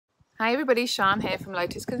Hi everybody, Sian here from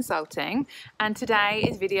Lotus Consulting, and today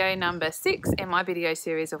is video number 6 in my video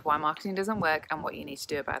series of why marketing doesn't work and what you need to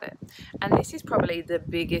do about it. And this is probably the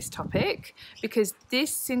biggest topic because this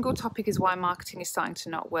single topic is why marketing is starting to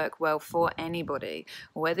not work well for anybody.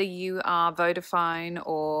 Whether you are Vodafone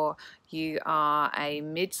or you are a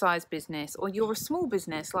mid-sized business or you're a small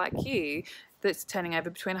business like you that's turning over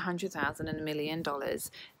between $100,000 and $1 million,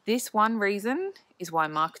 this one reason is why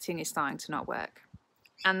marketing is starting to not work.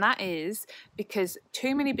 And that is because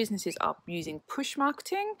too many businesses are using push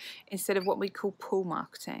marketing instead of what we call pull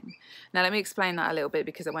marketing. Now, let me explain that a little bit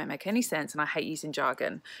because it won't make any sense and I hate using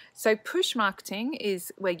jargon. So push marketing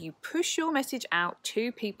is where you push your message out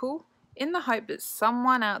to people in the hope that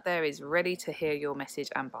someone out there is ready to hear your message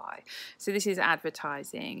and buy. So this is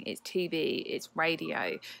advertising, it's TV, it's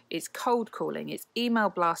radio, it's cold calling, it's email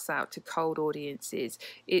blasts out to cold audiences,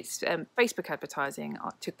 it's Facebook advertising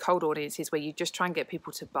to cold audiences where you just try and get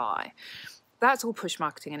people to buy. That's all push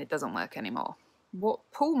marketing and it doesn't work anymore. What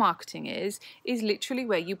pull marketing is literally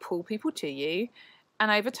where you pull people to you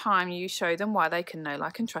and over time you show them why they can know,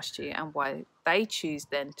 like and trust you and why they choose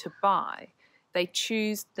then to buy. They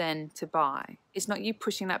choose then to buy. It's not you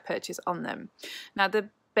pushing that purchase on them. Now, the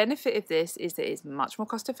benefit of this is that it's much more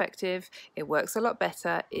cost effective, it works a lot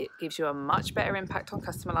better, it gives you a much better impact on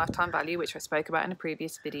customer lifetime value, which I spoke about in a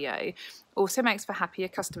previous video. Also makes for happier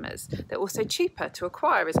customers. They're also cheaper to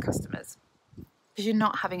acquire as customers because you're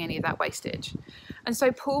not having any of that wastage. And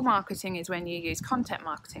so pull marketing is when you use content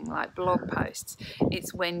marketing like blog posts.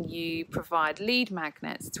 It's when you provide lead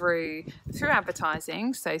magnets through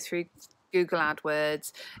advertising, so through Google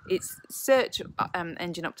AdWords, it's search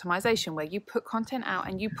engine optimization where you put content out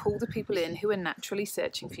and you pull the people in who are naturally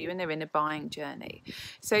searching for you and they're in a buying journey.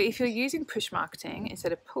 So if you're using push marketing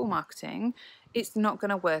instead of pull marketing, it's not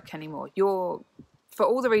going to work anymore. For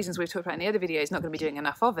all the reasons we've talked about in the other videos, not going to be doing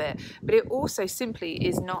enough of it, but it also simply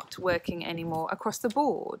is not working anymore across the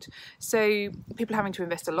board. So people are having to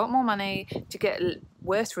invest a lot more money to get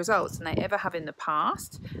worse results than they ever have in the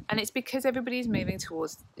past. And it's because everybody's moving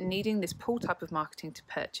towards needing this pull type of marketing to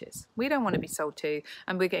purchase. We don't want to be sold to,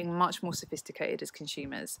 and we're getting much more sophisticated as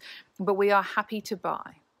consumers, but we are happy to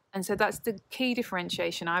buy. And so that's the key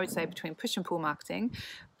differentiation, I would say, between push and pull marketing.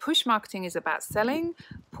 Push marketing is about selling,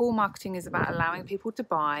 pull marketing is about allowing people to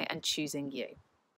buy and choosing you.